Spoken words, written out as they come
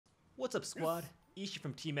What's up, squad? Ishi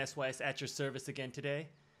from Team SYS at your service again today.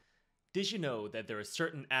 Did you know that there are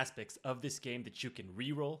certain aspects of this game that you can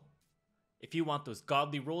reroll? If you want those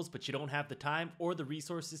godly rolls but you don't have the time or the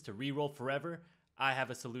resources to reroll forever, I have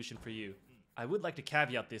a solution for you. I would like to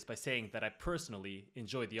caveat this by saying that I personally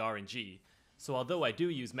enjoy the RNG, so although I do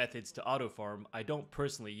use methods to auto farm, I don't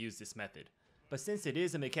personally use this method. But since it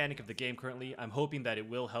is a mechanic of the game currently, I'm hoping that it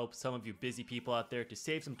will help some of you busy people out there to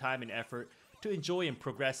save some time and effort to enjoy and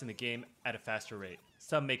progress in the game at a faster rate.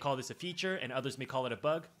 Some may call this a feature and others may call it a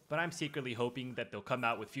bug, but I'm secretly hoping that they'll come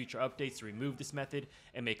out with future updates to remove this method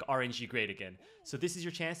and make RNG great again. So this is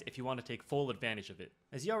your chance if you want to take full advantage of it.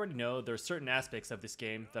 As you already know, there are certain aspects of this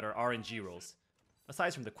game that are RNG rolls.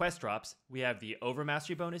 Aside from the quest drops, we have the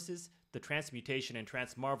Overmastery bonuses, the Transmutation and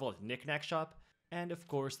Transmarvel at Knickknack Shop, and of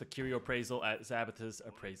course the Curio Appraisal at Zabata's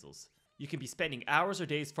Appraisals. You can be spending hours or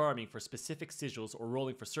days farming for specific sigils or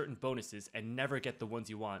rolling for certain bonuses and never get the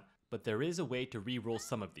ones you want, but there is a way to re-roll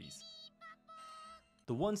some of these.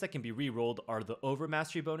 The ones that can be re-rolled are the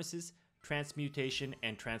Overmastery bonuses, Transmutation,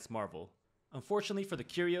 and Transmarvel. Unfortunately for the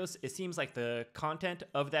Curios, it seems like the content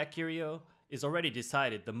of that Curio is already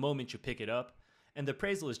decided the moment you pick it up, and the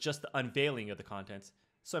appraisal is just the unveiling of the contents.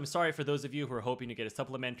 So I'm sorry for those of you who are hoping to get a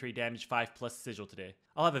supplementary damage 5+ sigil today.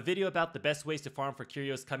 I'll have a video about the best ways to farm for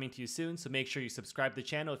Curios coming to you soon, so make sure you subscribe to the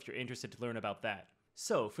channel if you're interested to learn about that.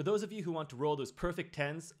 So, for those of you who want to roll those perfect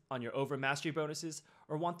 10s on your Overmastery bonuses,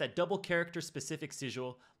 or want that double character specific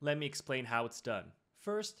sigil, let me explain how it's done.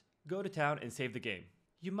 First, go to town and save the game.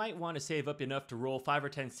 You might want to save up enough to roll 5 or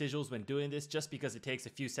 10 sigils when doing this just because it takes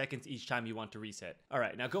a few seconds each time you want to reset.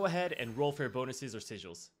 Alright, now go ahead and roll for your bonuses or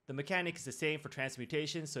sigils. The mechanic is the same for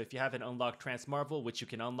Transmutation, so if you haven't unlocked Transmarvel, which you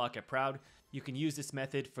can unlock at Proud, you can use this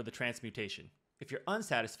method for the Transmutation. If you're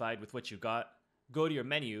unsatisfied with what you got, go to your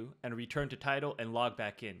menu and return to title and log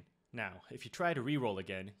back in. Now, if you try to reroll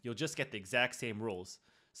again, you'll just get the exact same rolls.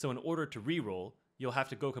 So in order to reroll, you'll have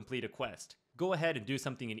to go complete a quest. Go ahead and do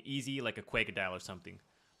something easy like a Quagadile or something.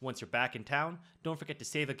 Once you're back in town, don't forget to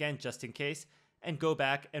save again just in case, and go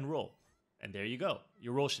back and roll. And there you go.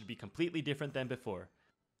 Your roll should be completely different than before.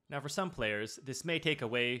 Now for some players, this may take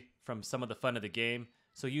away from some of the fun of the game,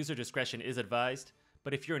 so user discretion is advised,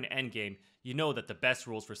 but if you're in endgame, you know that the best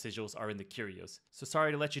rolls for sigils are in the Curios. So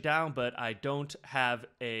sorry to let you down, but I don't have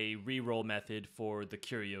a reroll method for the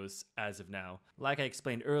Curios as of now. Like I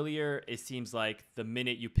explained earlier, it seems like the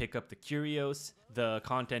minute you pick up the Curios, the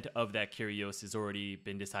content of that Curios has already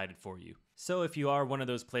been decided for you. So if you are one of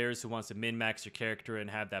those players who wants to min-max your character and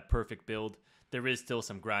have that perfect build, there is still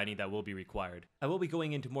some grinding that will be required. I will be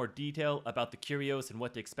going into more detail about the Curios and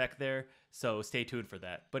what to expect there, so stay tuned for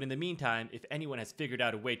that. But in the meantime, if anyone has figured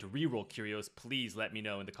out a way to reroll Curios, please let me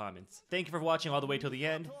know in the comments. Thank you for watching all the way till the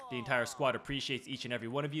end. The entire squad appreciates each and every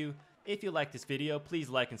one of you. If you like this video, please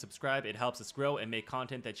like and subscribe. It helps us grow and make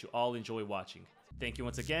content that you all enjoy watching. Thank you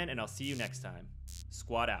once again, and I'll see you next time.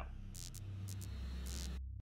 Squad out.